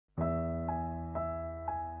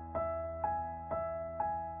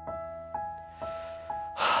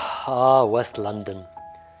Ah, West London.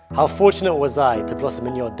 How fortunate was I to blossom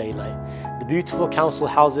in your daylight. The beautiful council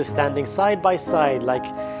houses standing side by side like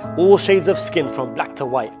all shades of skin from black to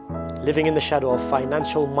white, living in the shadow of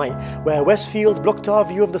financial might, where Westfield blocked our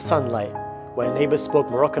view of the sunlight, where neighbours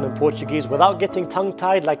spoke Moroccan and Portuguese without getting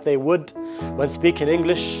tongue-tied like they would when speaking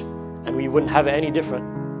English, and we wouldn't have it any different.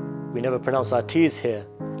 We never pronounce our T's here,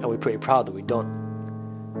 and we're pretty proud that we don't.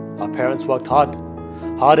 Our parents worked hard,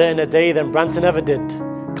 harder in a day than Branson ever did,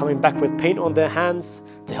 coming back with paint on their hands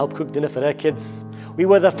to help cook dinner for their kids. We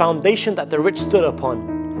were the foundation that the rich stood upon,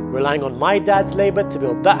 relying on my dad's labour to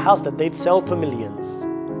build that house that they'd sell for millions.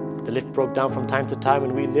 The lift broke down from time to time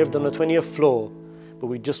and we lived on the 20th floor, but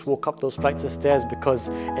we just walk up those flights of stairs because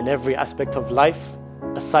in every aspect of life,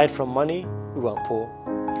 aside from money, we weren't poor.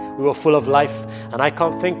 We were full of life, and I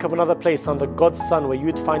can't think of another place under God's sun where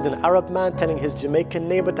you'd find an Arab man telling his Jamaican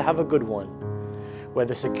neighbour to have a good one, where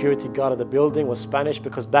the security guard of the building was Spanish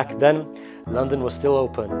because back then, London was still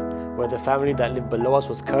open, where the family that lived below us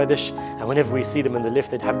was Kurdish, and whenever we see them in the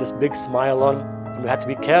lift, they'd have this big smile on, and we had to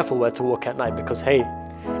be careful where to walk at night because, hey,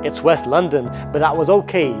 it's West London, but that was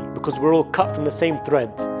okay because we're all cut from the same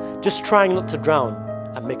thread, just trying not to drown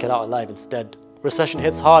and make it out alive instead. Recession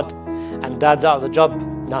hits hard, and Dad's out of the job.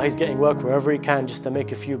 Now he's getting work wherever he can just to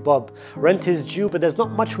make a few bob. Rent is due, but there's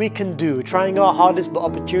not much we can do, trying our hardest, but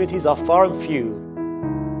opportunities are far and few.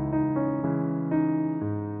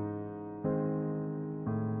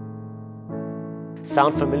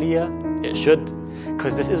 Sound familiar? It should,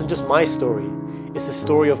 because this isn't just my story. It's the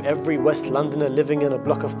story of every West Londoner living in a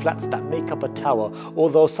block of flats that make up a tower,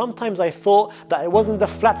 although sometimes I thought that it wasn't the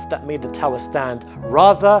flats that made the tower stand,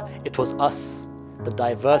 rather it was us, the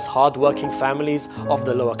diverse, hard-working families of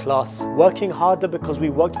the lower class, working harder because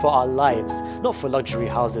we worked for our lives, not for luxury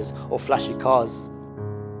houses or flashy cars.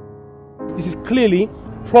 This is clearly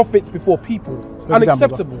profits before people. It's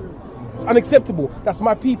unacceptable. It's unacceptable. That's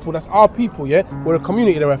my people, that's our people, yeah? We're a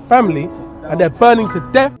community, they're a family, and they're burning to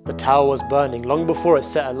death. The tower was burning long before it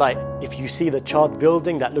set alight. If you see the charred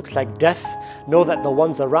building that looks like death, know that the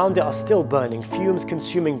ones around it are still burning, fumes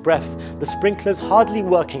consuming breath, the sprinklers hardly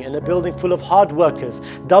working in a building full of hard workers,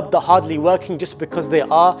 dubbed the hardly working just because they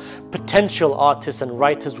are potential artists and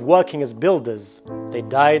writers working as builders. They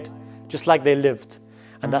died just like they lived,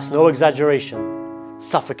 and that's no exaggeration,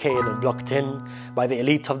 suffocated and blocked in by the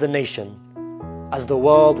elite of the nation. As the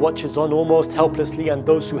world watches on almost helplessly, and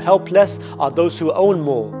those who help less are those who own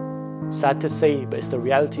more. Sad to say, but it's the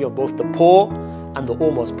reality of both the poor and the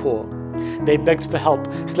almost poor. They begged for help,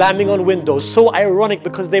 slamming on windows, so ironic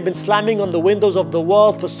because they've been slamming on the windows of the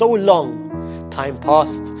world for so long. Time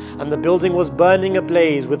passed, and the building was burning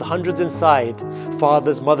ablaze with hundreds inside,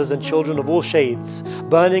 fathers, mothers and children of all shades,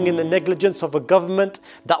 burning in the negligence of a government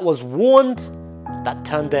that was warned, that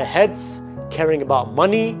turned their heads, caring about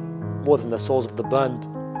money more than the souls of the burned.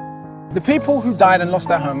 The people who died and lost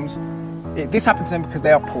their homes, this happened to them because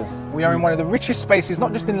they are poor. We are in one of the richest spaces,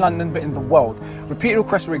 not just in London, but in the world. Repeated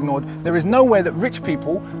requests were ignored. There is no way that rich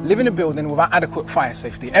people live in a building without adequate fire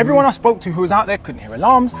safety. Everyone I spoke to who was out there couldn't hear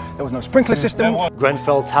alarms, there was no sprinkler system.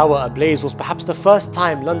 Grenfell Tower ablaze was perhaps the first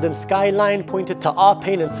time London's Skyline pointed to our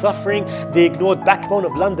pain and suffering, the ignored backbone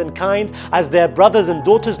of London kind, as their brothers and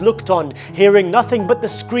daughters looked on, hearing nothing but the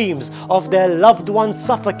screams of their loved ones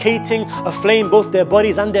suffocating, aflame both their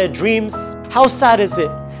bodies and their dreams. How sad is it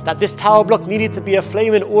that this tower block needed to be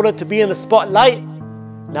aflame in order to be in the spotlight?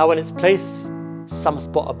 Now in its place, some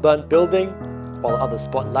spot a burnt building, while others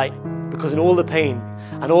spot light. Because in all the pain,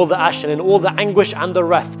 and all the ash, and in all the anguish and the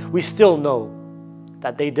wrath, we still know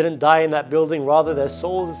that they didn't die in that building, rather their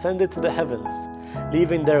souls ascended to the heavens,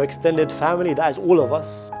 leaving their extended family, that is all of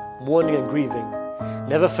us, mourning and grieving,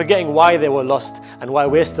 never forgetting why they were lost and why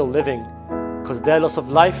we're still living, because their loss of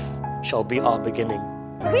life shall be our beginning.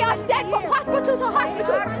 We are sent from hospital to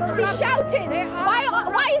hospital to shelters.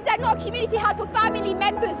 Why is there not a community house for family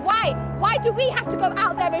members? Why? Why do we have to go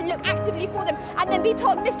out there and look actively for them and then be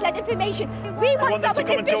told misled information? We want them to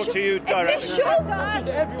come and talk to you directly.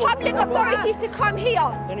 Public authorities to come here.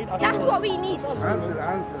 That's what we need.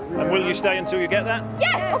 And will you stay until you get that?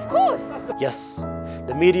 Yes, of course. Yes.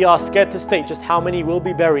 The media are scared to state just how many we'll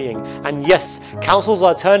be burying. And yes, councils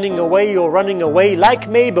are turning away or running away like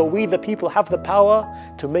me, but we the people have the power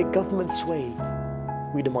to make government sway.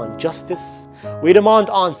 We demand justice, we demand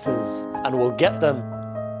answers, and we'll get them.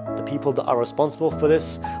 The people that are responsible for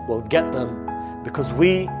this will get them, because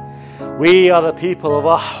we are the people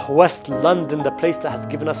of West London, the place that has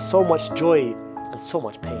given us so much joy and so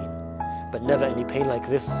much pain, but never any pain like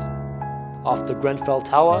this. After Grenfell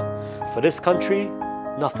Tower, for this country,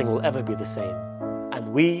 nothing will ever be the same.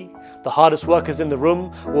 And we, the hardest workers in the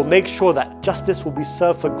room, will make sure that justice will be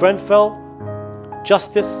served for Grenfell.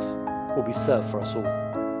 Justice will be served for us all.